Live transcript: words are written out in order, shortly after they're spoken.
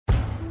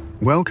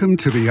Welcome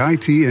to the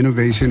IT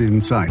Innovation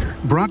Insider,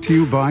 brought to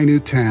you by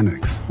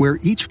Nutanix, where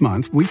each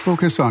month we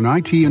focus on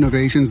IT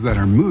innovations that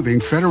are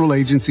moving federal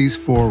agencies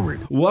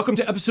forward. Welcome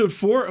to episode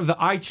 4 of the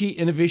IT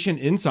Innovation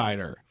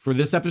Insider. For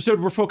this episode,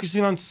 we're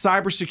focusing on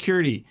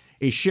cybersecurity,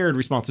 a shared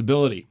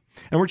responsibility.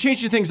 And we're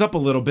changing things up a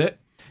little bit.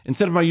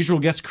 Instead of my usual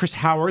guest, Chris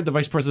Howard, the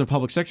Vice President of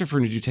Public Sector for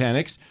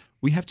Nutanix,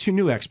 we have 2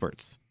 new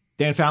experts.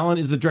 Dan Fallon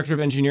is the Director of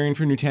Engineering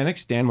for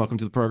Nutanix. Dan, welcome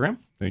to the program.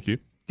 Thank you.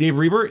 Dave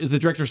Reber is the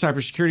Director of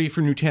Cybersecurity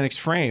for Nutanix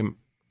Frame.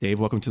 Dave,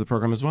 welcome to the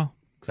program as well.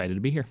 Excited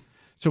to be here.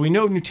 So we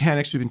know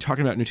Nutanix. We've been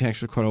talking about Nutanix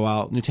for quite a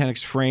while.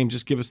 Nutanix Frame,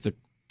 just give us the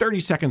 30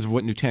 seconds of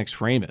what Nutanix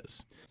Frame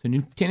is. So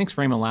Nutanix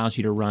Frame allows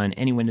you to run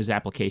any Windows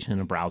application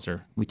in a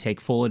browser. We take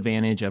full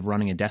advantage of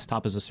running a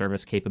desktop as a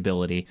service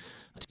capability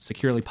to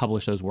securely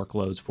publish those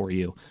workloads for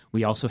you.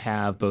 We also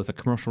have both a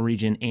commercial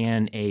region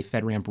and a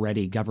FedRAMP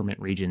ready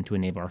government region to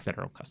enable our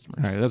federal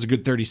customers. All right, that's a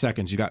good 30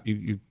 seconds.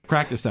 You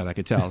practiced that, I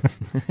could tell,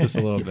 just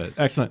a little bit.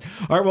 Excellent.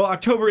 All right, well,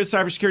 October is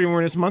Cybersecurity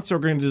Awareness Month, so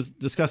we're going to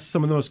discuss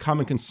some of the most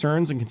common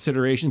concerns and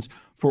considerations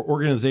for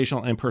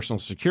organizational and personal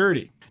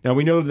security. Now,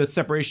 we know that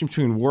separation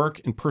between work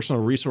and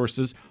personal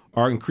resources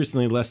are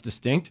increasingly less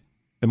distinct,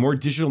 and more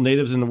digital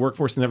natives in the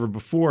workforce than ever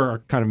before are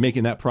kind of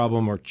making that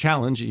problem or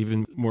challenge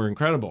even more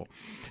incredible.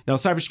 Now,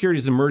 cybersecurity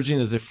is emerging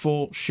as a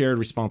full shared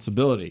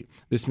responsibility.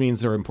 This means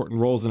there are important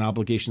roles and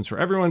obligations for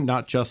everyone,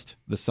 not just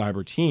the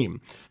cyber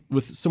team.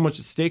 With so much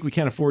at stake, we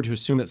can't afford to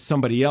assume that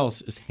somebody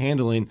else is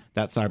handling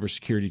that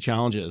cybersecurity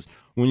challenges.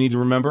 We need to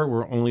remember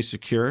we're only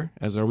secure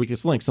as our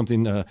weakest link,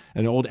 something,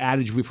 an old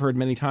adage we've heard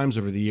many times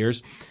over the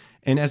years.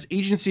 And as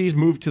agencies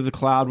move to the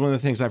cloud, one of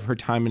the things I've heard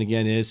time and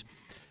again is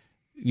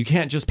you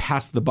can't just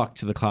pass the buck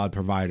to the cloud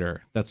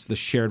provider. That's the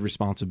shared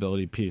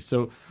responsibility piece.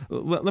 So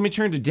let me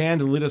turn to Dan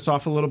to lead us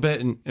off a little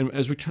bit. And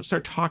as we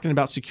start talking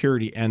about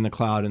security and the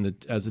cloud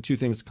and as the two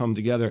things come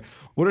together,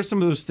 what are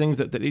some of those things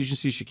that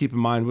agencies should keep in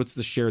mind? What's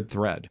the shared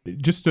thread?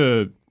 Just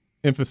to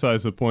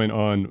emphasize the point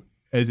on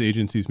as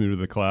agencies move to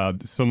the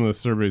cloud, some of the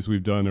surveys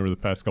we've done over the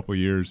past couple of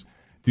years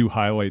do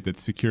highlight that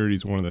security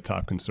is one of the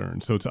top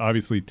concerns. So it's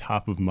obviously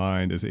top of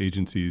mind as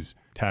agencies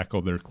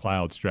tackle their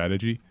cloud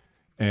strategy.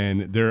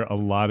 And there are a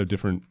lot of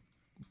different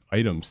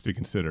items to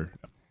consider.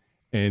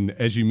 And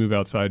as you move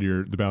outside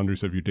the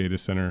boundaries of your data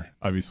center,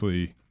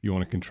 obviously you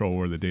want to control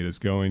where the data is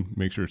going,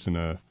 make sure it's in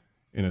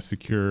a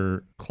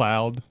secure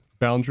cloud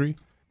boundary.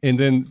 And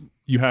then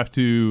you have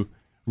to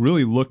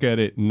really look at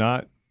it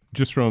not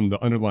just from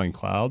the underlying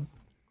cloud,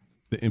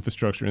 the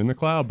infrastructure in the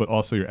cloud, but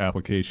also your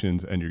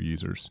applications and your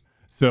users.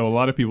 So a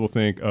lot of people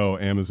think, oh,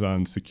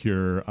 Amazon's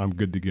secure, I'm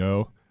good to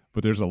go.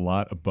 But there's a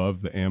lot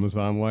above the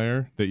Amazon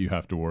layer that you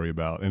have to worry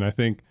about. And I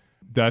think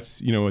that's,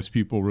 as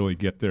people really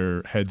get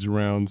their heads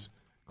around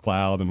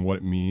cloud and what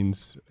it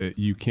means,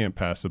 you can't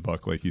pass the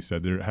buck, like you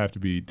said. There have to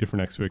be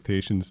different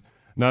expectations,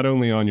 not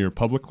only on your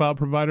public cloud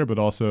provider, but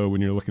also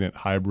when you're looking at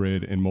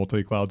hybrid and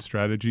multi-cloud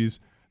strategies,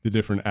 the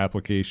different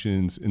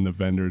applications and the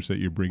vendors that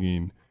you're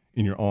bringing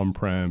in your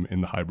on-prem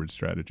and the hybrid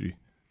strategy.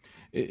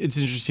 It's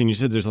interesting. You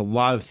said there's a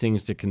lot of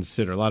things to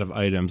consider, a lot of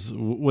items.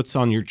 What's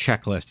on your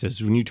checklist?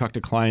 Is when you talk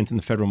to clients in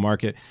the federal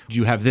market, do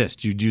you have this?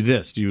 Do you do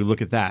this? Do you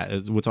look at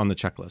that? What's on the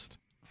checklist?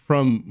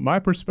 From my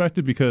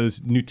perspective,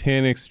 because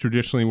Nutanix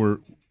traditionally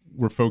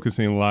we're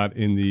focusing a lot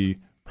in the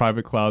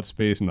private cloud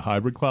space and the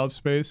hybrid cloud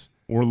space.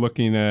 We're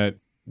looking at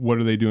what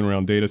are they doing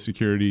around data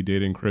security,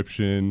 data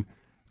encryption?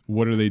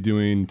 What are they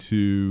doing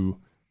to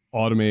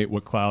automate?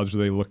 What clouds are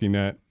they looking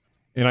at?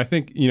 And I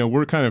think,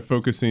 we're kind of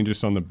focusing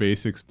just on the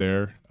basics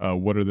there.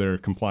 What are their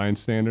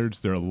compliance standards?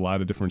 There are a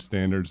lot of different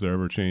standards. They're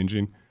ever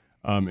changing.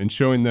 And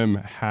showing them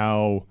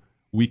how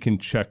we can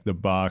check the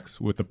box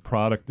with a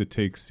product that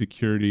takes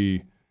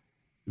security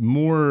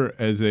more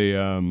as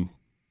a,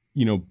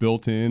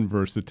 built-in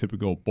versus a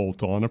typical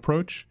bolt-on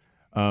approach.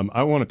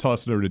 I want to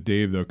toss it over to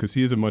Dave, though, because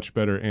he has a much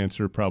better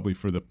answer probably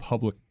for the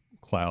public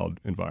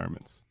cloud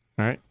environments.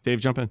 All right,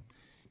 Dave, jump in.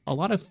 A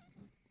lot of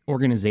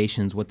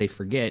organizations, what they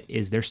forget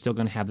is they're still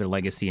going to have their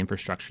legacy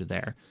infrastructure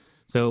there.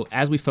 So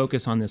as we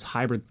focus on this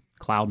hybrid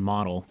cloud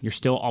model, you're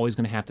still always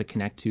going to have to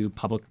connect to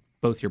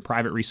both your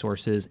private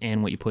resources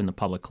and what you put in the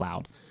public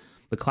cloud.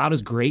 The cloud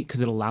is great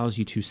because it allows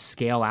you to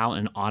scale out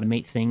and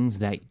automate things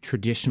that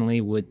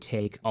traditionally would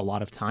take a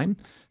lot of time.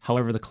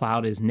 However, the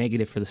cloud is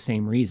negative for the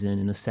same reason,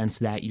 in the sense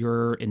that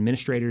your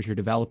administrators, your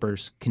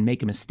developers can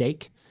make a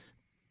mistake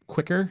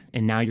quicker,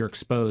 and now you're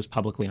exposed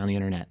publicly on the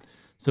internet.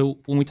 So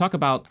when we talk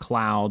about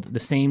cloud, the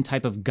same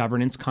type of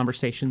governance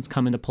conversations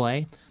come into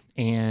play.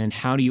 And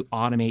how do you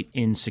automate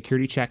in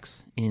security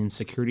checks, in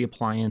security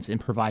appliance,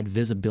 and provide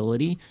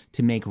visibility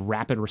to make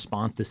rapid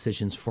response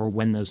decisions for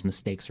when those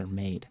mistakes are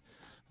made?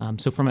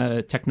 So from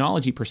a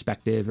technology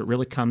perspective, it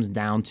really comes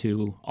down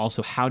to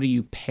also how do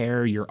you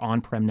pair your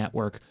on-prem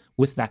network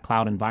with that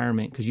cloud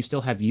environment, because you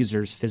still have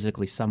users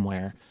physically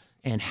somewhere.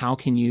 And how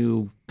can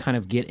you kind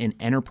of get an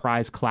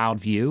enterprise cloud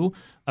view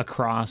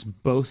across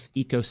both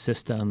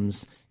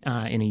ecosystems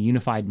in a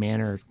unified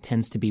manner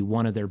tends to be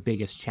one of their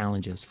biggest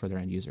challenges for their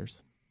end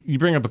users. You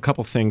bring up a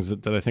couple things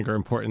that I think are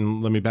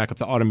important. Let me back up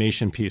the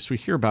automation piece. We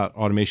hear about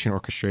automation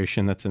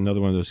orchestration. That's another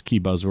one of those key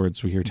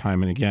buzzwords we hear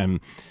time and again.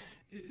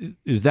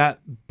 Is that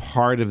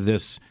part of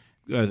this,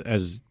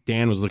 as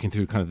Dan was looking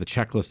through kind of the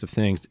checklist of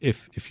things,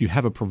 if you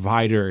have a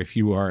provider, if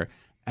you are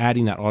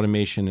adding that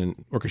automation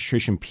and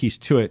orchestration piece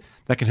to it,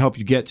 that can help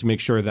you get to make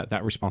sure that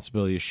that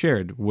responsibility is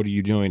shared. What are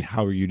you doing?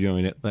 How are you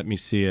doing it? Let me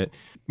see it.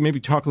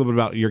 Maybe talk a little bit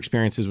about your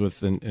experiences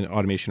with an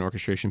automation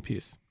orchestration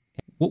piece.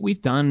 What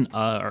we've done,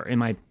 or in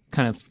my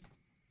kind of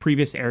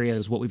previous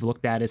areas, what we've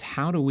looked at is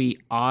how do we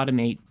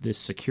automate the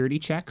security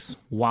checks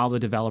while the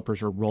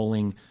developers are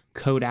rolling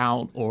code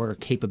out or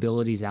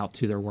capabilities out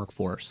to their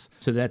workforce,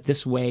 so that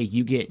this way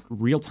you get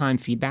real-time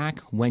feedback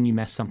when you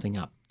mess something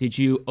up. Did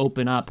you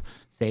open up,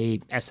 say,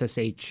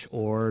 SSH,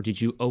 or did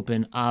you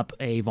open up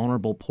a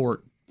vulnerable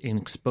port and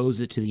expose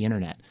it to the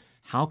internet?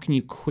 How can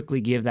you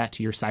quickly give that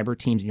to your cyber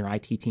teams and your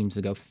IT teams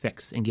to go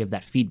fix and give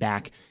that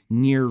feedback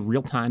near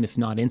real time, if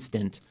not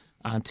instant,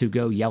 to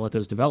go yell at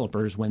those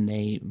developers when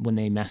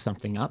they mess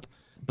something up?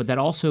 But that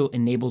also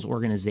enables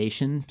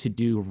organization to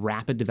do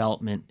rapid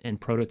development and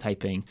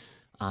prototyping.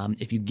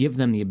 If you give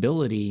them the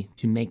ability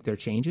to make their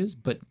changes,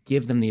 but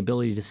give them the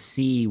ability to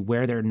see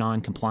where they're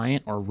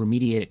non-compliant or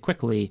remediate it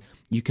quickly,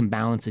 you can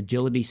balance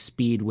agility,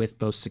 speed with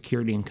both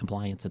security and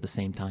compliance at the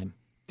same time.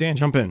 Dan,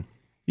 jump in.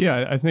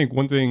 Yeah, I think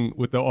one thing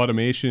with the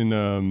automation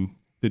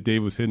that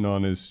Dave was hitting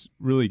on is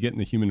really getting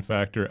the human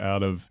factor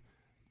out of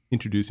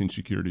introducing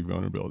security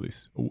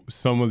vulnerabilities.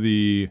 Some of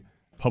the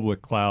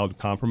public cloud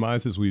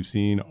compromises we've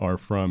seen are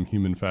from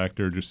human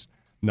factor, just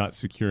not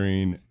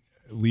securing,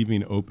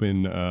 leaving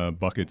open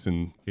buckets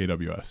in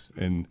AWS.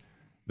 And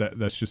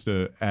that's just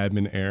an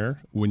admin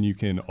error. When you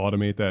can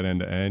automate that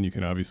end to end, you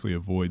can obviously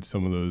avoid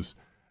some of those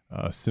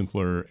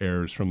simpler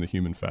errors from the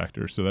human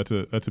factor. So that's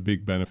a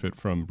big benefit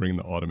from bringing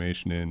the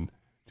automation in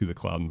to the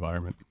cloud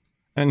environment.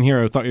 And here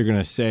I thought you were going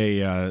to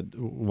say,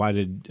 why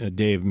did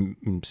Dave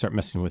start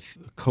messing with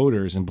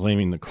coders and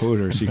blaming the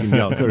coders so you can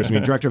yell at coders? I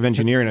mean, director of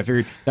engineering, I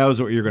figured that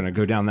was what you're going to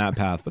go down that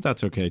path, but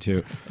that's okay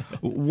too.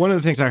 One of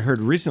the things I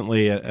heard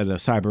recently at a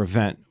cyber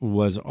event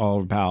was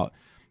all about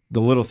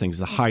the little things,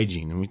 the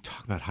hygiene. And we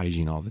talk about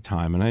hygiene all the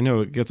time. And I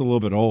know it gets a little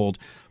bit old,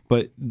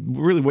 but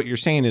really what you're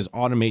saying is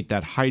automate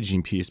that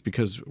hygiene piece,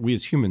 because we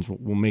as humans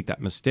will make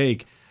that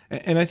mistake.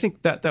 And I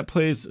think that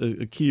plays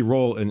a key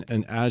role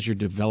in as you're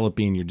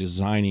developing, you're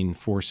designing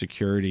for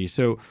security.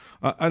 So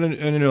I don't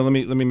know. Let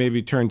me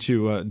maybe turn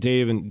to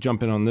Dave and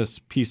jump in on this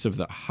piece of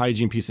the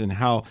hygiene piece and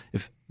how,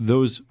 if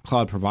those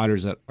cloud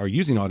providers that are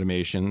using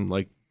automation,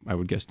 like I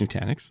would guess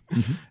Nutanix,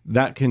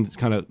 that can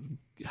kind of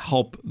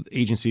help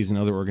agencies and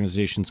other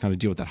organizations kind of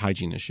deal with that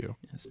hygiene issue.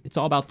 Yes. It's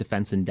all about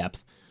defense in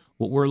depth.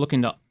 What we're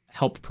looking to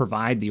help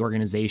provide the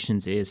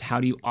organizations is how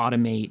do you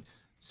automate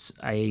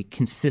a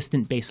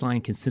consistent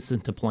baseline,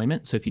 consistent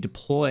deployment. So if you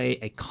deploy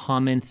a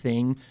common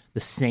thing the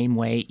same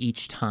way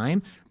each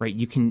time, right,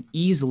 you can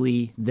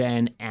easily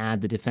then add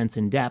the defense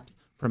in depth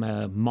from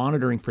a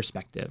monitoring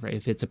perspective, right?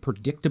 If it's a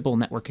predictable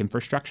network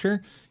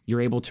infrastructure,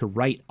 you're able to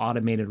write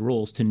automated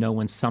rules to know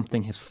when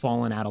something has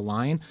fallen out of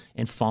line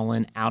and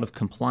fallen out of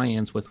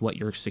compliance with what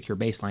your secure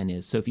baseline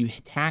is. So if you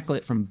tackle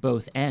it from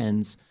both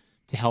ends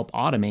to help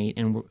automate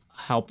and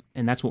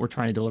that's what we're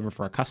trying to deliver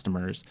for our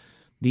customers.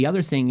 The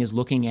other thing is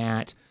looking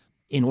at,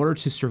 in order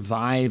to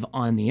survive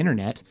on the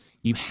internet,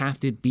 you have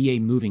to be a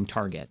moving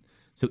target.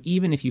 So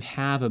even if you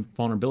have a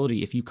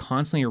vulnerability, if you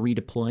constantly are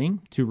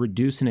redeploying to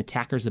reduce an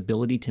attacker's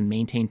ability to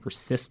maintain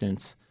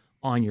persistence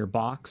on your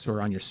box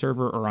or on your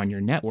server or on your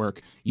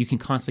network, you can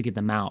constantly get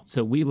them out.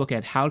 So we look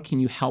at how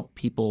can you help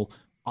people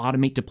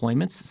automate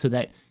deployments so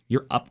that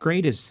your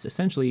upgrade is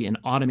essentially an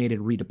automated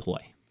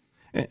redeploy.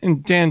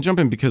 And Dan, jump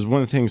in, because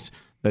one of the things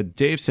that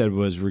Dave said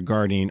was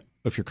regarding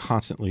if you're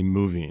constantly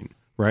moving.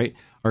 Right?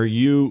 Are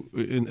you,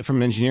 from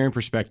an engineering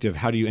perspective,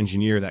 how do you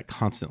engineer that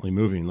constantly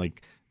moving?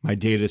 Like, my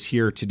data is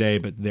here today,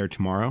 but there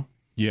tomorrow?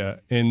 Yeah,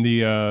 and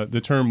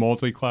the term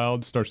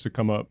multi-cloud starts to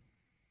come up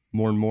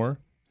more and more.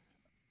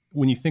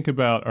 When you think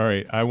about, all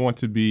right, I want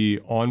to be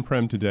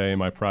on-prem today in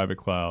my private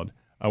cloud.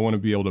 I want to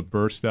be able to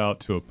burst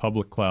out to a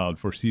public cloud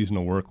for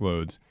seasonal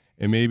workloads,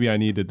 and maybe I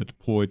need to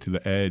deploy to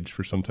the edge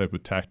for some type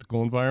of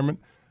tactical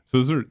environment. So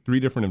those are three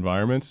different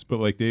environments, but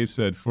like Dave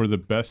said, for the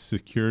best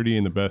security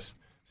and the best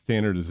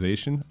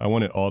standardization, I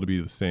want it all to be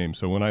the same.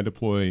 So when I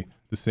deploy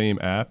the same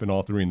app in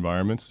all three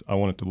environments, I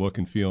want it to look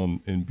and feel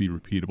and be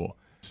repeatable.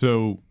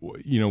 So,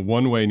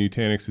 one way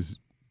Nutanix is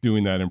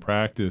doing that in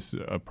practice,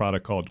 a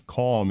product called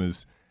Calm,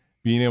 is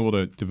being able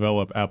to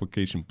develop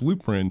application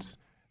blueprints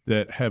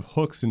that have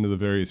hooks into the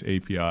various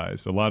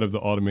APIs. A lot of the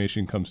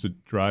automation comes to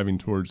driving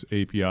towards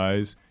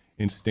APIs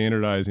and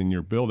standardizing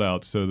your build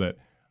out so that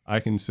I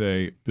can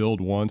say,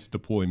 build once,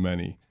 deploy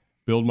many.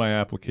 Build my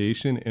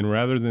application, and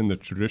rather than the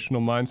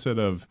traditional mindset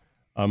of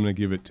I'm going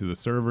to give it to the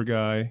server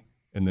guy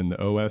and then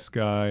the OS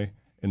guy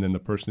and then the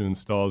person who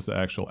installs the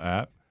actual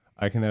app,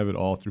 I can have it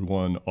all through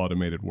one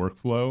automated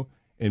workflow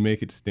and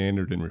make it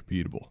standard and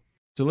repeatable.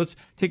 So let's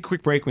take a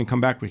quick break. When we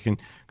come back, we can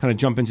kind of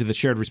jump into the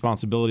shared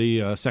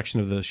responsibility section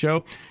of the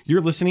show.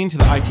 You're listening to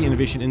the IT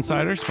Innovation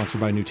Insider, sponsored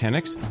by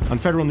Nutanix, on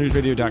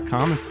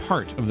federalnewsradio.com and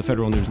part of the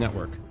Federal News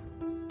Network.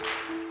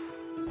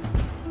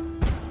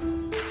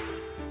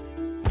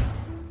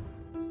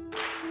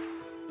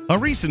 A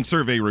recent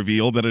survey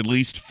revealed that at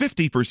least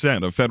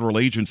 50% of federal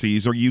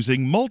agencies are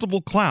using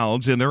multiple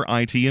clouds in their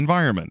IT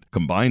environment.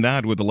 Combine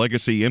that with the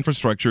legacy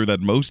infrastructure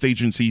that most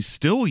agencies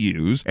still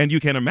use, and you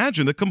can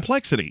imagine the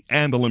complexity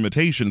and the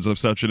limitations of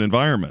such an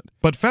environment.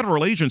 But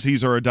federal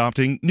agencies are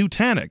adopting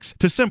Nutanix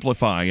to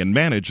simplify and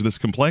manage this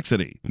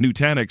complexity.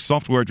 Nutanix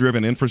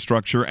software-driven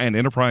infrastructure and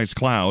enterprise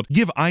cloud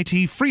give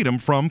IT freedom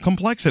from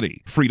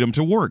complexity, freedom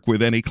to work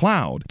with any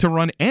cloud, to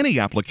run any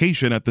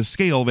application at the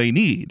scale they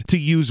need, to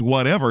use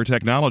whatever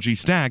technology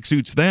stack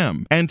suits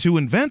them, and to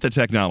invent the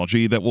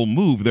technology that will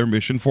move their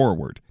mission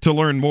forward. To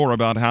learn more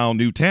about how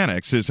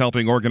Nutanix is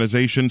helping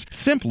organizations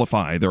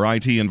simplify their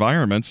IT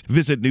environments,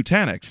 visit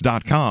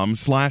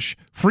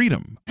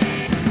Nutanix.com/freedom.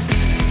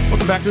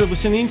 Welcome back to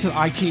listening to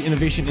the IT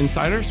Innovation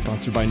Insider,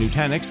 sponsored by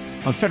Nutanix,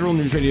 on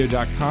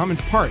federalnewsradio.com and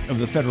part of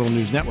the Federal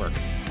News Network.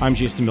 I'm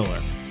Jason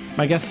Miller.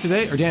 My guests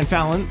today are Dan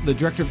Fallon, the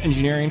Director of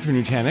Engineering for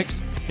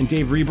Nutanix, and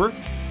Dave Reber,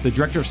 the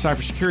Director of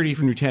Cybersecurity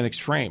for Nutanix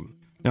Frame.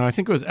 Now, I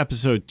think it was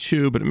episode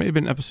 2, but it may have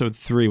been episode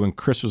 3 when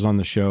Chris was on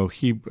the show.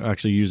 He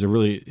actually used a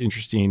really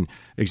interesting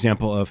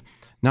example of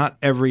not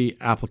every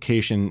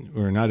application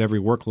or not every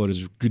workload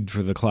is good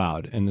for the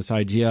cloud. And this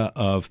idea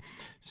of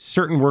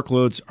certain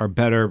workloads are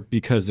better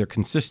because they're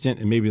consistent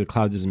and maybe the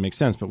cloud doesn't make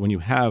sense. But when you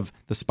have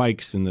the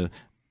spikes and the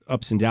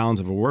ups and downs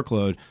of a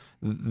workload,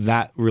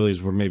 that really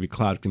is where maybe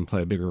cloud can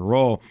play a bigger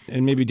role.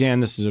 And maybe,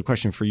 Dan, this is a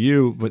question for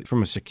you, but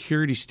from a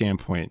security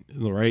standpoint,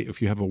 right?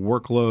 If you have a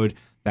workload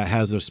that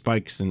has those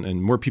spikes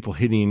and more people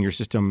hitting your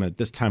system at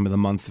this time of the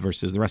month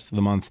versus the rest of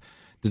the month,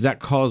 does that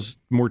cause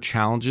more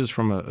challenges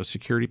from a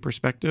security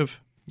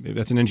perspective? Maybe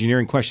that's an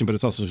engineering question, but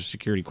it's also a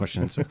security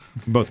question, so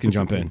both can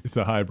jump in. It's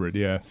a hybrid,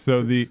 yeah. So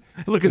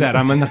look at that,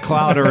 I'm in the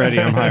cloud already,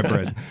 I'm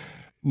hybrid.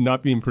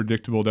 Not being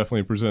predictable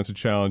definitely presents a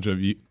challenge of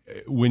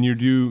when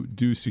you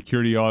do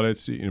security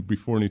audits.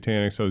 Before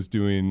Nutanix, I was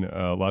doing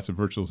lots of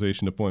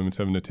virtualization deployments,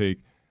 having to take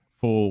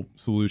full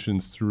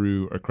solutions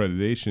through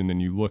accreditation,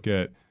 and you look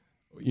at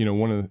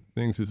one of the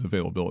things is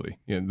availability,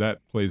 and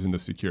that plays into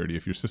security.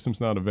 If your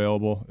system's not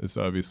available, it's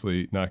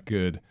obviously not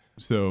good.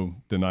 So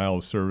denial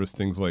of service,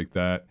 things like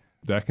that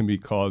can be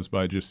caused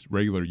by just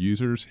regular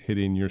users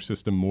hitting your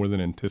system more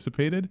than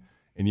anticipated,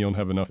 and you don't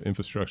have enough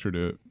infrastructure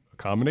to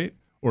accommodate,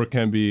 or it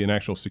can be an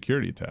actual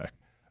security attack.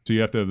 So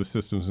you have to have the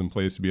systems in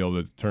place to be able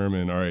to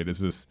determine, all right, is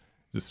this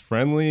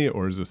friendly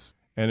or is this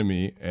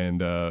enemy,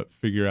 and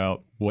figure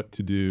out what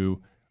to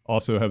do.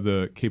 Also have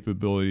the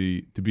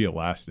capability to be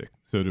elastic,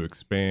 so to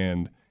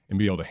expand and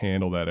be able to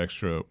handle that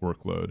extra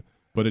workload.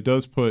 But it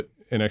does put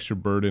an extra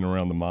burden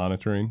around the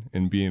monitoring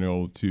and being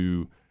able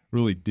to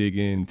really dig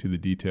into the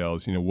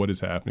details. What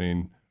is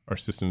happening? Our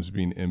systems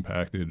being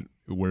impacted?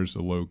 Where's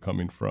the load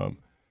coming from?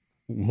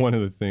 One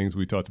of the things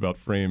we talked about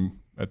Frame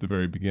at the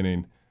very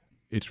beginning,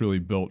 it's really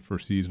built for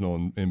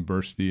seasonal and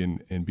bursty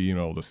and being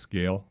able to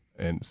scale.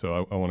 And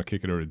so I want to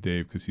kick it over to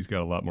Dave because he's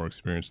got a lot more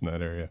experience in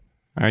that area.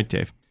 All right,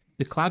 Dave.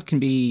 The cloud can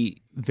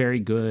be very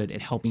good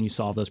at helping you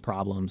solve those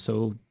problems.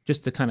 So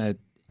just to kind of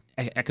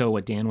echo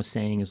what Dan was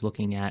saying is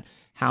looking at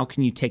how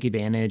can you take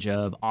advantage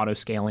of auto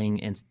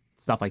scaling and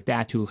stuff like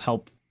that to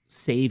help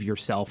save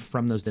yourself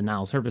from those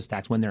denial of service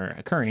attacks when they're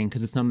occurring,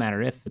 because it's no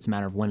matter if, it's a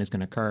matter of when it's going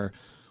to occur.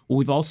 What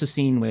we've also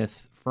seen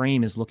with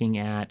Frame is looking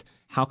at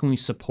how can we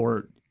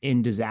support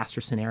in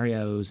disaster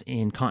scenarios,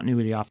 in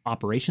continuity of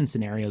operation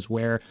scenarios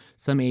where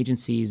some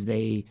agencies,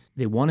 they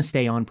want to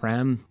stay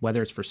on-prem,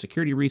 whether it's for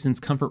security reasons,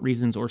 comfort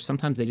reasons, or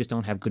sometimes they just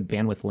don't have good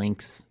bandwidth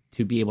links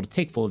to be able to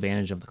take full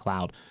advantage of the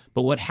cloud.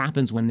 But what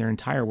happens when their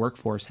entire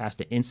workforce has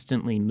to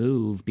instantly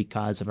move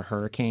because of a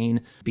hurricane,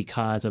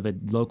 because of a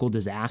local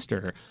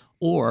disaster,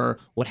 or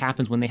what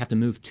happens when they have to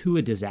move to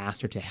a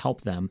disaster to help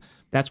them?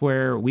 That's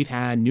where we've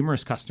had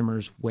numerous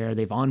customers where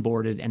they've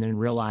onboarded and then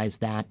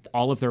realized that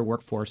all of their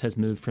workforce has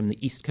moved from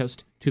the East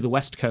Coast to the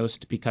West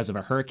Coast because of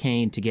a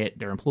hurricane to get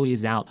their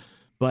employees out,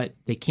 but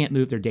they can't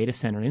move their data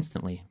center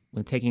instantly.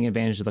 When taking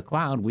advantage of the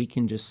cloud, we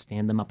can just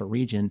stand them up a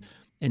region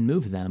and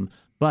move them.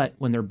 But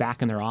when they're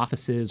back in their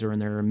offices or in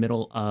their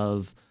middle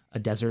of a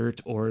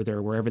desert or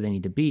they're wherever they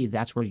need to be,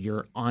 that's where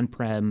your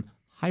on-prem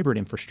hybrid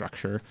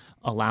infrastructure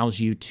allows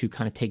you to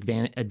kind of take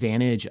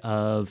advantage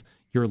of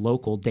your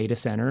local data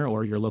center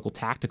or your local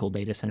tactical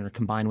data center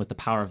combined with the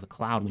power of the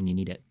cloud when you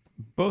need it.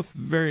 Both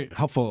very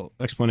helpful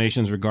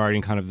explanations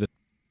regarding kind of the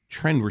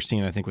trend we're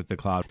seeing, I think, with the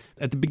cloud.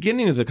 At the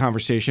beginning of the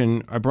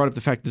conversation, I brought up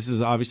the fact this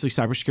is obviously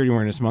Cybersecurity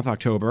Awareness Month,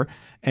 October,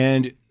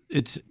 and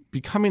it's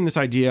becoming this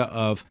idea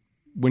of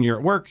when you're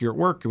at work, you're at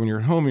work, and when you're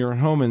at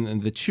home,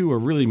 and the two are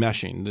really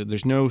meshing.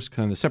 There's no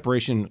kind of, the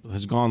separation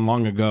has gone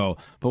long ago.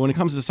 But when it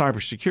comes to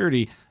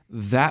cybersecurity,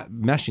 that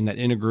meshing, that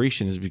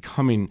integration is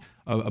becoming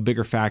a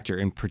bigger factor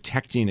in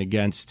protecting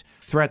against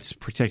threats,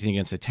 protecting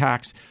against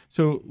attacks.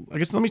 So I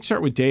guess let me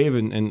start with Dave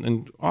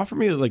and offer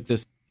me like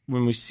this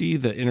when we see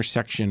the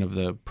intersection of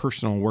the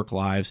personal and work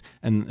lives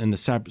and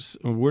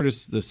where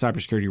does the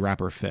cybersecurity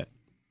wrapper fit?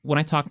 When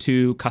I talk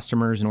to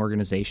customers and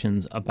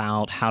organizations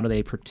about how do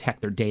they protect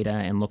their data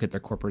and look at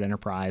their corporate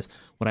enterprise,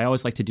 what I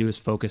always like to do is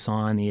focus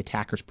on the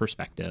attacker's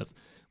perspective.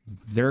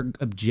 Their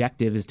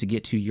objective is to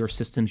get to your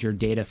systems, your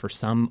data for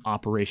some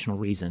operational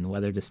reason,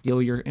 whether to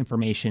steal your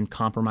information,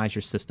 compromise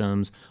your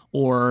systems,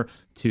 or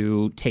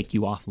to take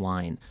you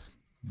offline.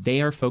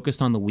 They are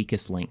focused on the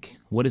weakest link.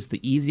 What is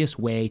the easiest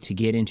way to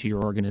get into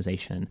your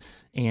organization?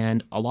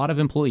 And a lot of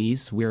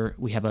employees,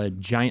 we have a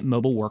giant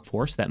mobile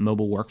workforce. That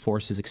mobile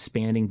workforce is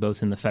expanding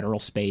both in the federal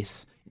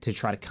space to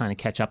try to kind of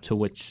catch up to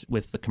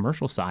with the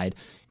commercial side.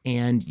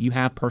 And you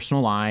have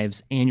personal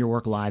lives and your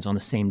work lives on the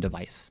same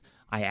device.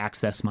 I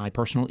access my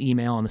personal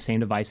email on the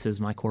same device as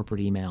my corporate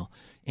email.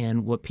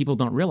 And what people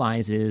don't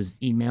realize is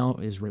email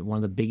is one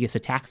of the biggest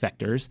attack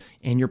vectors,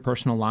 and your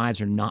personal lives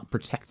are not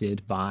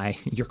protected by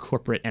your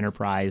corporate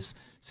enterprise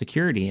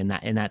security in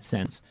that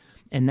sense.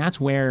 And that's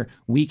where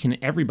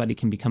everybody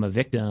can become a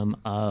victim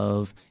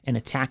of an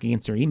attack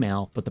against their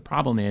email. But the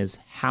problem is,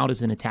 how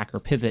does an attacker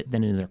pivot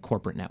then into their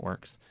corporate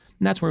networks?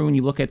 And that's where when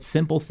you look at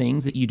simple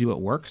things that you do at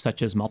work,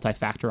 such as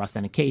multi-factor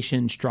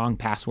authentication, strong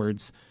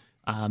passwords,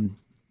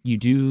 you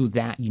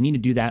need to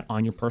do that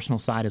on your personal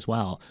side as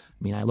well.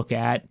 I mean, I look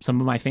at some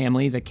of my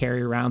family that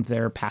carry around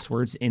their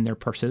passwords in their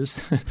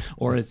purses,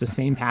 or it's the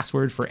same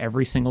password for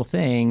every single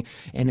thing,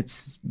 and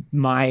it's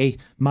my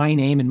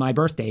name and my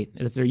birth date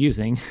that they're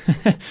using.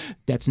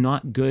 That's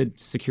not good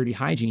security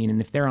hygiene,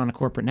 and if they're on a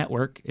corporate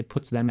network, it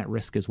puts them at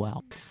risk as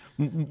well.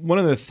 One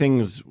of the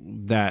things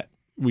that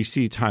we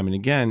see time and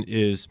again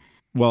is,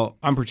 well,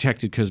 I'm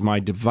protected because my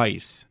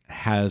device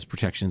has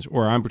protections,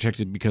 or I'm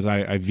protected because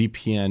I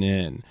VPN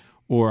in,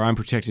 or I'm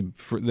protected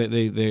for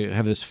they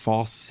have this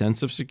false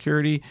sense of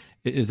security.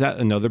 Is that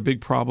another big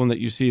problem that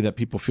you see, that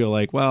people feel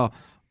like, well,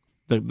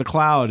 the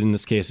cloud in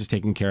this case is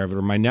taking care of it,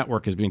 or my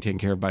network is being taken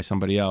care of by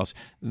somebody else?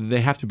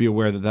 They have to be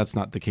aware that that's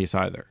not the case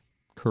either.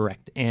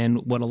 Correct. And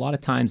what a lot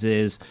of times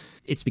is,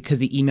 it's because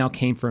the email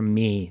came from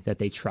me that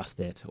they trust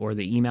it, or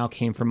the email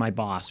came from my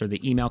boss, or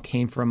the email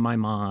came from my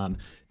mom,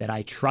 that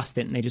I trust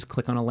it, and they just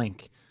click on a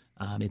link.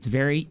 It's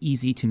very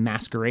easy to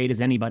masquerade as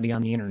anybody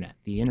on the internet.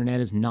 The internet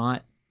is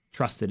not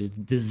trusted. It's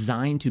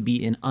designed to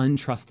be an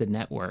untrusted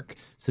network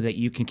so that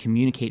you can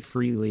communicate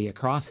freely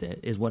across it,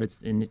 is what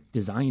it's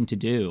designed to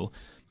do.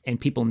 And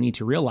people need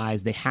to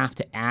realize they have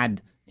to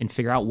add and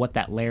figure out what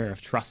that layer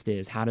of trust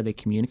is. How do they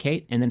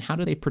communicate? And then how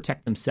do they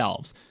protect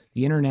themselves?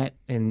 The internet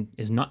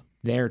is not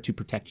there to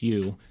protect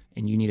you,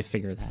 and you need to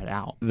figure that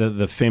out.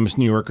 The famous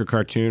New Yorker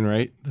cartoon,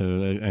 right?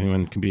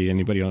 Anyone can be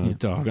anybody on a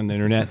dog on the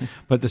internet.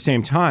 But at the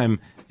same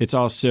time,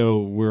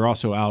 we're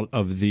also out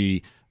of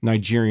the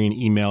Nigerian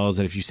emails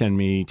that if you send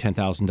me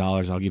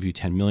 $10,000, I'll give you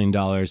 $10 million.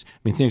 I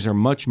mean, things are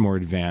much more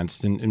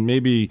advanced. And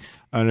maybe,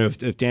 I don't know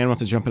if Dan wants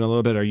to jump in a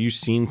little bit. Are you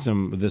seeing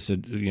some of this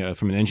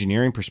from an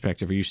engineering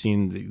perspective? Are you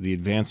seeing the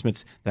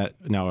advancements that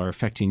now are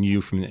affecting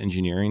you from an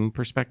engineering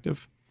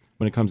perspective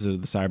when it comes to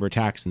the cyber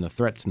attacks and the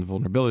threats and the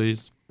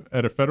vulnerabilities?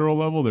 At a federal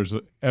level, there's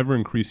an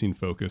ever-increasing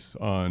focus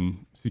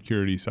on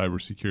security,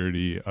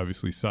 cybersecurity,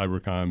 obviously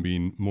cybercom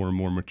being more and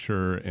more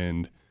mature,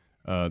 and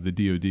the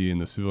DoD and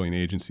the civilian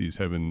agencies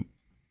having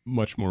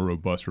much more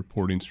robust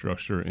reporting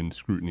structure and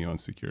scrutiny on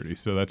security.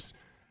 So that's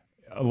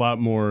a lot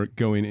more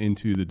going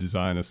into the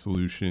design of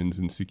solutions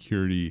and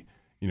security.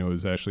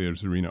 There's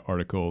a RENA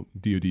article,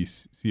 DoD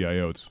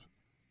CIO, it's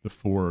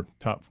the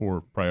top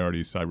four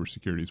priorities.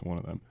 Cybersecurity is one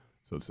of them.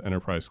 So it's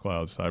enterprise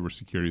cloud,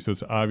 cybersecurity. So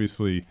it's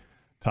obviously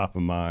top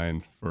of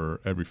mind for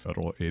every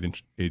federal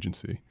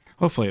agency.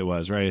 Hopefully it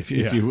was, right? If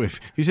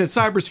you said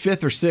cyber's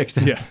fifth or sixth,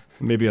 yeah,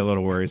 maybe a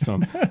little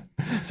worrisome.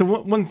 So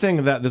one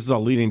thing that this is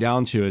all leading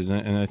down to is,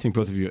 and I think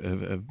both of you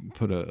have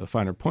put a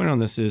finer point on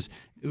this, is,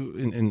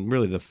 and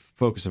really the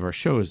focus of our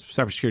show is,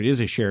 cybersecurity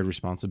is a shared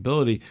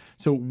responsibility.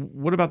 So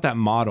what about that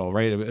model,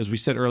 right? As we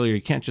said earlier,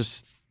 you can't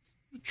just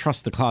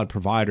trust the cloud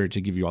provider to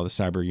give you all the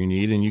cyber you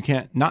need, and you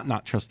can't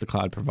not trust the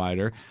cloud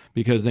provider,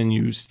 because then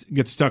you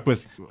get stuck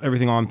with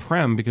everything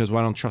on-prem, because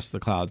why don't trust the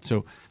cloud?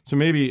 So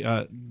maybe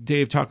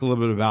Dave, talk a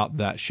little bit about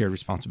that shared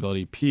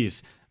responsibility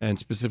piece, and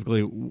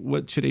specifically,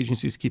 what should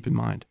agencies keep in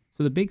mind?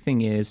 So the big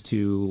thing is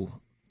to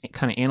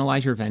kind of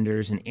analyze your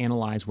vendors and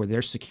analyze where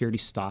their security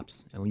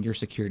stops and when your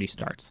security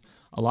starts.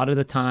 A lot of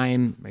the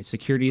time, right,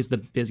 security is the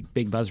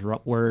big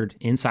buzzword.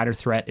 Insider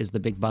threat is the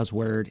big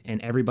buzzword,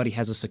 and everybody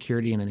has a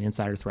security and an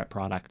insider threat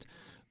product.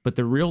 But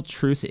the real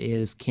truth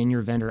is, can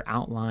your vendor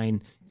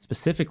outline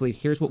specifically,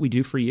 here's what we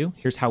do for you,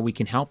 here's how we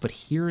can help, but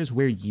here is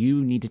where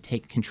you need to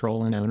take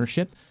control and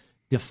ownership,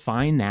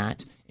 define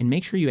that, and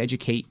make sure you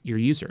educate your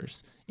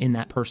users in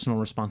that personal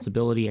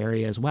responsibility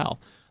area as well.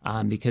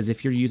 Because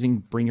if you're using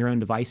bring your own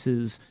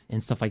devices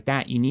and stuff like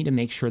that, you need to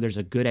make sure there's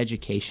a good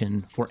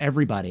education for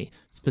everybody,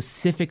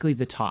 specifically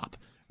the top,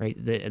 right?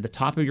 The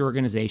top of your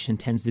organization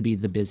tends to be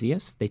the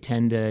busiest. They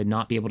tend to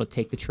not be able to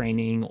take the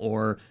training,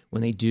 or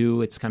when they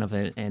do, it's kind of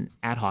an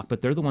ad hoc,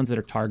 but they're the ones that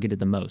are targeted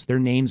the most. Their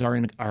names are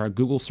a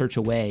Google search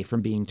away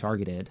from being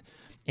targeted.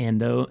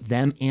 and though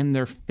them and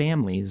their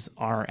families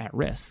are at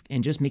risk.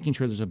 And just making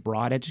sure there's a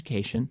broad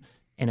education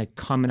and a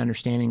common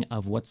understanding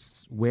of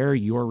where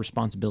your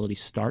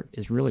responsibilities start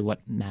is really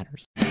what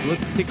matters.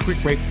 Let's take a quick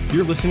break.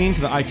 You're listening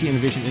to the IT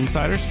Innovation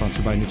Insider,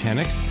 sponsored by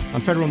Nutanix,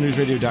 on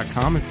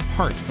federalnewsradio.com and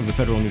part of the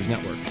Federal News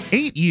Network.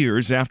 8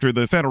 years after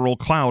the federal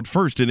Cloud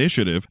First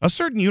initiative, a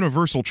certain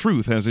universal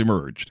truth has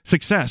emerged.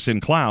 Success in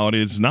cloud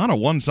is not a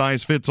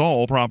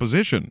one-size-fits-all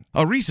proposition.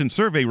 A recent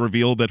survey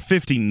revealed that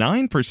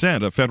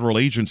 59% of federal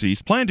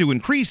agencies plan to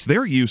increase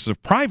their use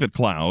of private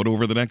cloud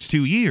over the next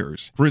 2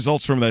 years.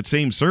 Results from that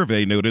same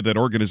survey noted that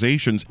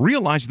organizations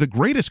realize the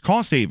greatest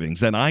cost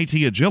savings and IT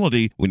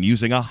agility when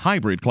using a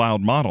hybrid cloud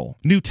model.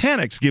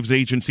 Nutanix gives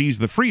agencies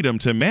the freedom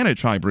to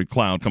manage hybrid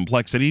cloud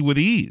complexity with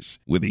ease.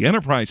 With the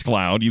enterprise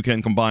cloud, you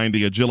can combine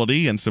the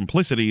agility and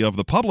simplicity of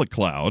the public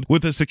cloud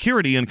with the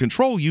security and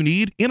control you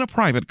need in a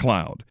private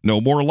cloud. No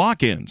more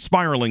lock-in,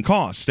 spiraling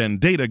costs, and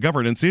data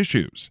governance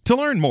issues. To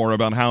learn more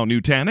about how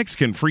Nutanix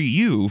can free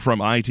you from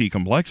IT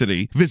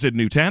complexity, visit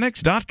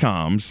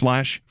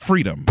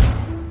Nutanix.com/freedom.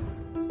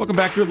 Welcome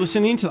back. You're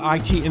listening to the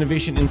IT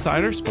Innovation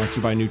Insider,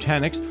 sponsored by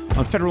Nutanix,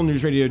 on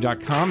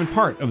federalnewsradio.com and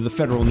part of the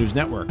Federal News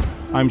Network.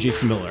 I'm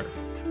Jason Miller.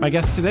 My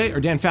guests today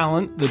are Dan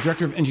Fallon, the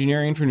Director of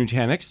Engineering for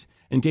Nutanix,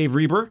 and Dave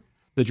Reber,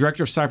 the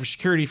Director of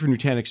Cybersecurity for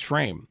Nutanix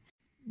Frame.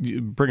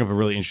 You bring up a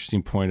really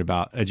interesting point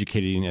about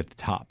educating at the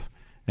top.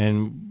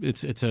 And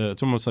it's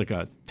almost like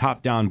a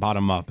top-down,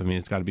 bottom-up. I mean,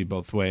 it's got to be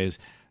both ways.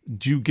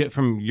 Do you get,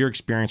 from your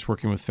experience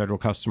working with federal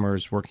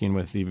customers, working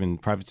with even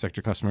private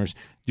sector customers,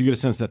 do you get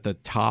a sense that the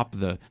top,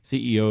 the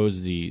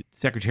CEOs, the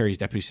secretaries,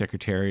 deputy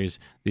secretaries,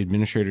 the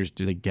administrators,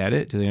 do they get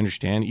it? Do they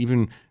understand?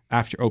 Even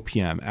after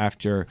OPM,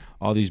 after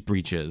all these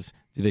breaches,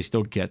 do they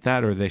still get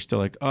that? Or are they still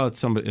like, oh,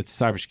 it's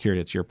cybersecurity,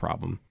 it's your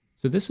problem?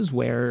 So this is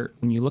where,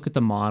 when you look at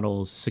the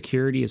models,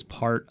 security is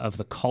part of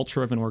the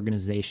culture of an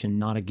organization,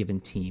 not a given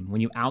team.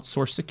 When you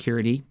outsource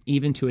security,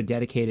 even to a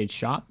dedicated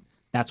shop,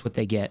 that's what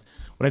they get.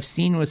 What I've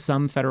seen with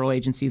some federal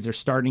agencies, they're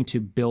starting to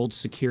build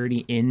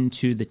security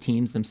into the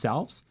teams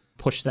themselves,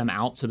 push them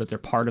out so that they're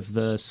part of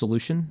the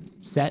solution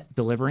set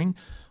delivering.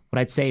 What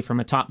I'd say from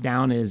a top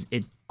down is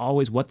it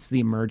always, what's the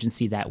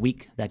emergency that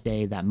week, that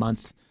day, that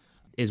month,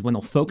 is when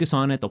they'll focus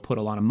on it. They'll put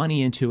a lot of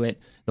money into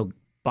it. They'll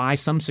buy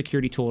some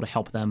security tool to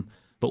help them.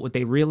 But what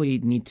they really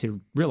need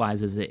to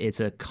realize is that it's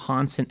a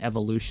constant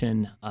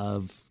evolution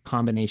of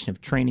combination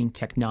of training,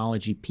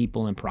 technology,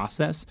 people, and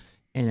process.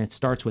 And it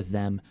starts with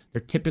them. They're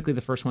typically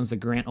the first ones to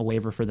grant a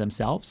waiver for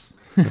themselves.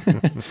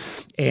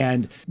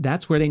 And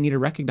that's where they need to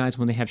recognize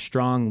when they have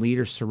strong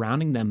leaders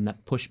surrounding them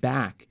that push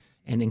back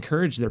and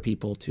encourage their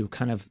people to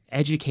kind of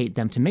educate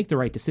them to make the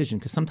right decision.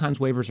 Because sometimes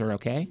waivers are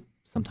okay,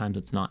 sometimes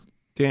it's not.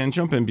 Dan,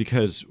 jump in,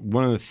 because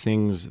one of the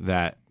things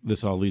that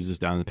this all leads us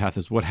down the path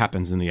is what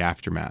happens in the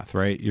aftermath,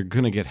 right? You're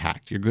going to get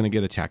hacked. You're going to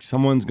get attacked.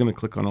 Someone's going to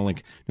click on a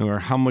link, no matter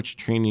how much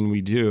training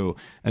we do.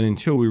 And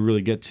until we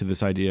really get to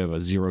this idea of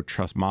a zero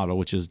trust model,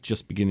 which is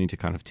just beginning to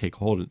kind of take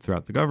hold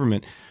throughout the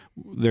government,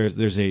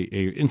 there's a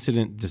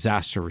incident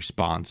disaster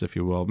response, if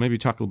you will. Maybe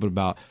talk a little bit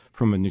about,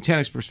 from a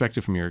Nutanix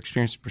perspective, from your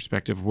experience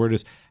perspective,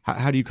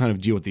 how do you kind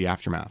of deal with the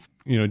aftermath?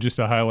 Just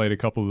to highlight a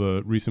couple of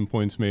the recent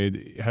points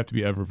made, you have to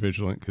be ever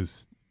vigilant,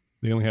 because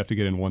they only have to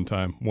get in one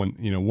time.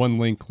 One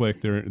link click,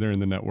 they're in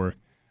the network.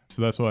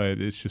 So that's why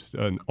it's just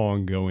an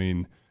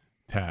ongoing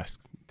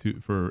task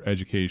for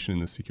education in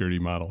the security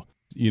model.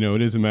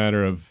 It is a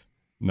matter of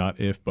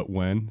not if, but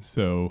when.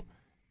 So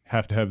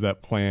have to have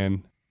that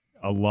plan.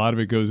 A lot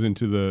of it goes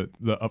into the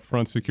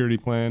upfront security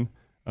plan,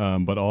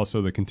 but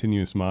also the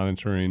continuous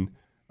monitoring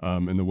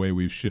and the way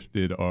we've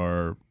shifted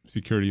our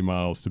security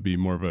models to be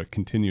more of a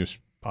continuous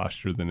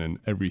posture than an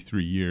every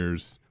 3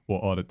 years we'll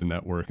audit the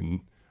network and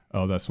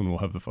that's when we'll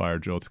have the fire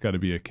drill. It's got to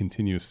be a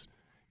continuous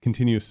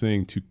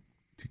thing to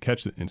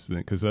catch the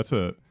incident, because that's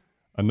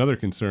another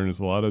concern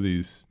is a lot of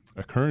these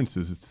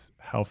occurrences, it's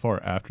how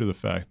far after the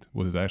fact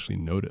was it actually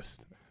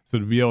noticed. So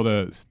to be able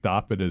to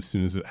stop it as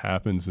soon as it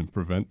happens and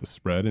prevent the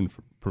spread and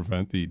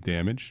prevent the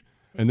damage,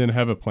 and then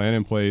have a plan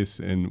in place,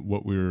 and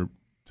what we were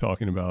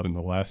talking about in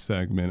the last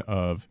segment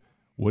of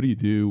what do you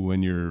do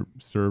when your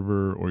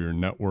server or your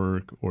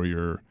network or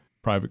your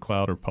private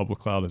cloud or public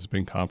cloud has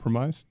been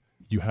compromised.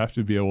 You have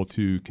to be able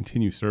to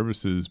continue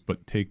services,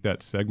 but take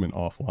that segment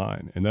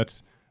offline. And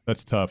that's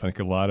tough. I think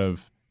a lot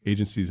of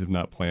agencies have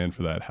not planned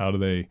for that. How do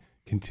they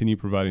continue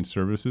providing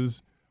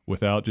services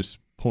without just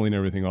pulling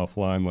everything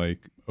offline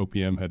like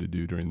OPM had to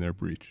do during their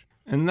breach?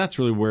 And that's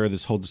really where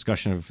this whole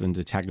discussion of, and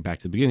to tag it back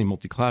to the beginning,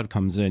 multi-cloud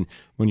comes in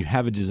when you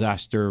have a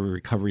disaster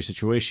recovery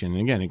situation. And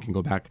again, it can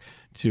go back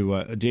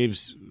to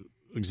Dave's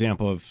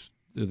example of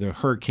the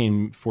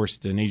hurricane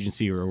forced an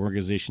agency or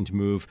organization to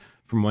move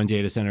from one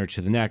data center to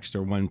the next,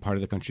 or one part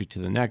of the country to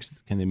the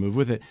next. Can they move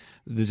with it?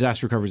 The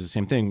disaster recovery is the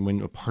same thing.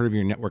 When a part of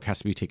your network has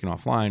to be taken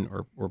offline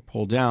or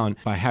pulled down,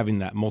 by having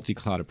that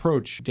multi-cloud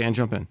approach. Dan,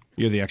 jump in.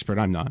 You're the expert.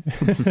 I'm not.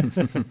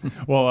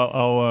 Well,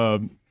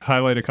 I'll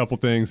highlight a couple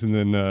things and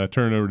then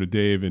turn it over to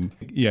Dave. And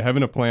yeah,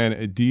 having a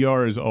plan.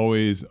 DR is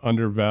always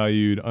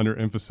undervalued,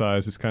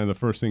 underemphasized. It's kind of the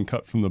first thing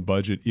cut from the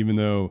budget, even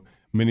though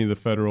many of the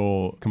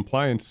federal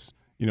compliance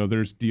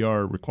there's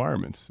DR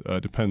requirements.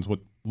 Depends what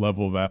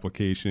level of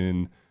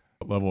application,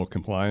 level of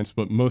compliance,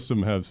 but most of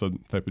them have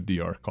some type of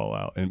DR call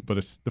out. But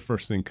it's the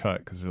first thing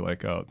cut because they're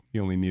like, oh,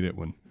 you only need it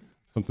when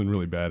something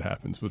really bad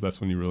happens, but that's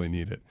when you really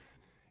need it.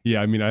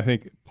 Yeah, I mean, I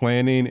think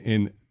planning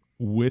and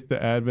with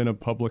the advent of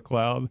public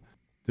cloud,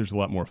 there's a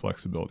lot more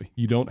flexibility.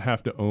 You don't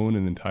have to own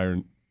an entire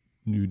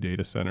new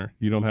data center.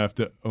 You don't have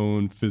to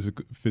own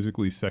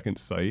physically second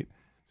site.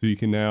 So you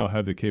can now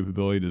have the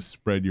capability to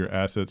spread your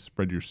assets,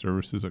 spread your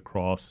services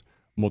across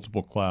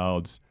multiple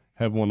clouds,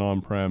 have one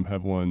on-prem,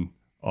 have one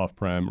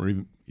off-prem,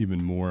 or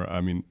even more.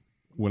 I mean,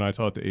 when I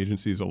talk to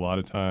agencies, a lot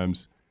of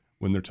times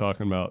when they're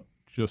talking about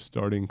just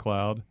starting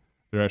cloud,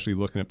 they're actually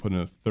looking at putting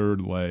a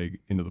third leg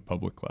into the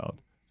public cloud.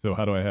 So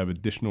how do I have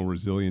additional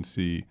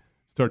resiliency,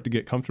 start to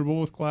get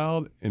comfortable with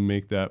cloud and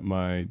make that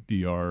my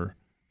DR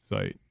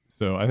site?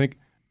 So I think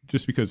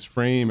just because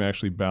Frame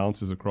actually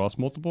balances across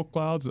multiple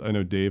clouds, I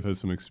know Dave has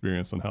some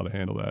experience on how to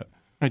handle that.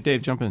 All right,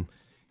 Dave, jump in.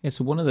 Yeah,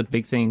 so one of the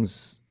big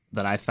things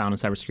that I found in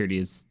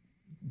cybersecurity is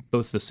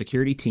both the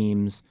security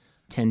teams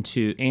tend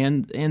to,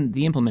 and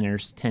the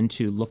implementers tend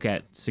to look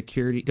at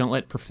security, don't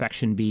let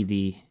perfection be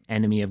the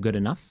enemy of good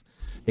enough.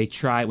 They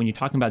try, when you're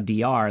talking about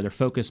DR, they're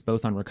focused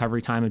both on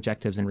recovery time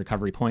objectives and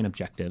recovery point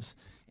objectives.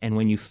 And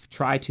when you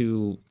try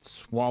to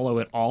swallow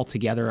it all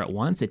together at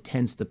once, it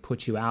tends to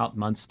put you out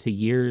months to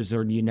years,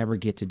 or you never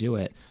get to do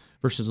it,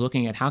 versus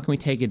looking at how can we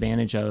take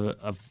advantage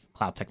of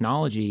cloud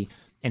technology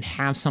and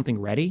have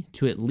something ready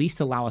to at least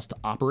allow us to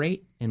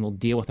operate, and we'll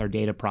deal with our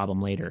data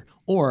problem later.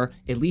 Or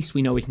at least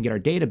we know we can get our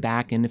data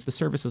back, and if the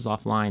service is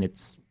offline,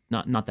 it's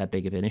not that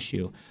big of an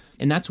issue.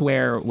 And that's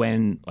where,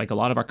 when like a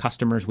lot of our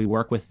customers, we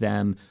work with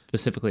them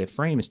specifically at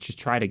Frame, is to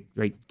try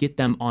to get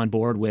them on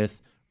board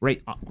with,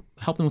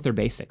 help them with their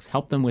basics,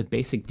 help them with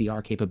basic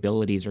DR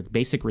capabilities or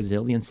basic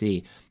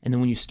resiliency. And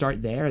then when you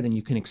start there, then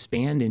you can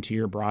expand into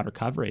your broader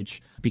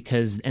coverage,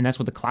 and that's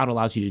what the cloud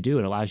allows you to do.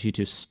 It allows you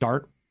to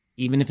start,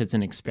 even if it's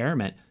an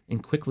experiment,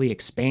 and quickly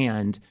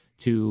expand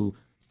to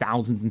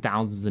thousands and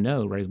thousands of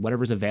nodes, right?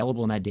 Whatever's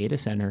available in that data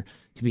center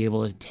to be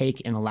able to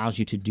take, and allows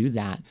you to do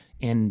that.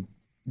 And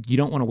you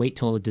don't want to wait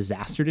till a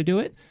disaster to do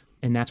it.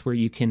 And that's where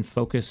you can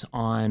focus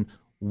on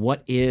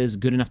what is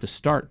good enough to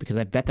start, because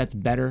I bet that's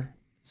better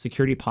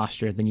security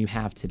posture than you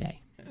have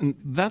today. And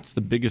that's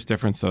the biggest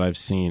difference that I've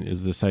seen,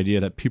 is this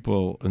idea that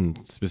people, and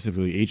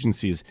specifically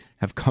agencies,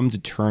 have come to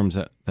terms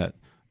that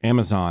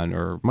Amazon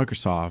or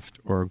Microsoft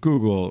or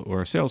Google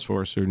or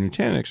Salesforce or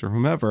Nutanix or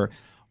whomever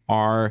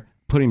are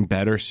putting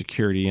better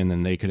security in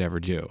than they could ever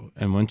do.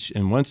 And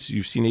once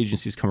you've seen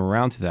agencies come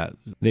around to that,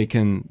 they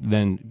can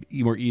then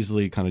more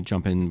easily kind of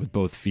jump in with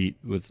both feet,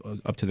 with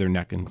up to their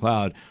neck in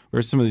cloud,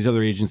 whereas some of these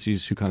other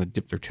agencies who kind of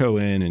dip their toe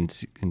in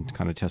and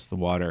kind of test the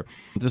water.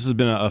 This has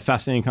been a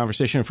fascinating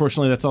conversation.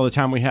 Unfortunately, that's all the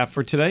time we have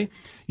for today.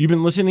 You've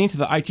been listening to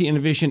the IT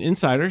Innovation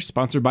Insider,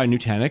 sponsored by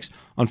Nutanix,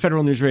 on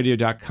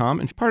federalnewsradio.com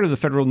and part of the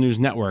Federal News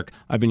Network.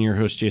 I've been your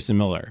host, Jason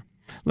Miller.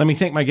 Let me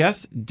thank my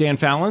guest, Dan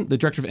Fallon, the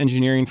Director of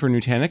Engineering for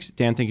Nutanix.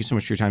 Dan, thank you so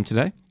much for your time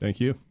today. Thank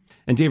you.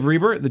 And Dave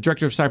Reber, the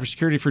Director of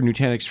Cybersecurity for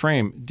Nutanix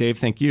Frame. Dave,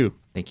 thank you.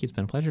 Thank you. It's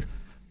been a pleasure.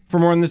 For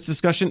more on this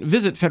discussion,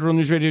 visit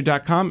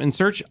federalnewsradio.com and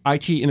search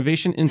IT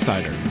Innovation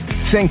Insider.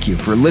 Thank you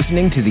for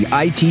listening to the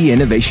IT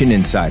Innovation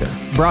Insider,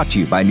 brought to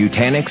you by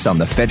Nutanix on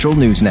the Federal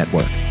News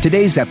Network.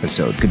 Today's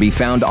episode could be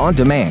found on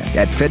demand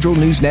at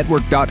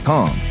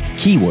federalnewsnetwork.com,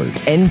 keyword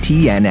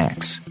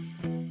NTNX.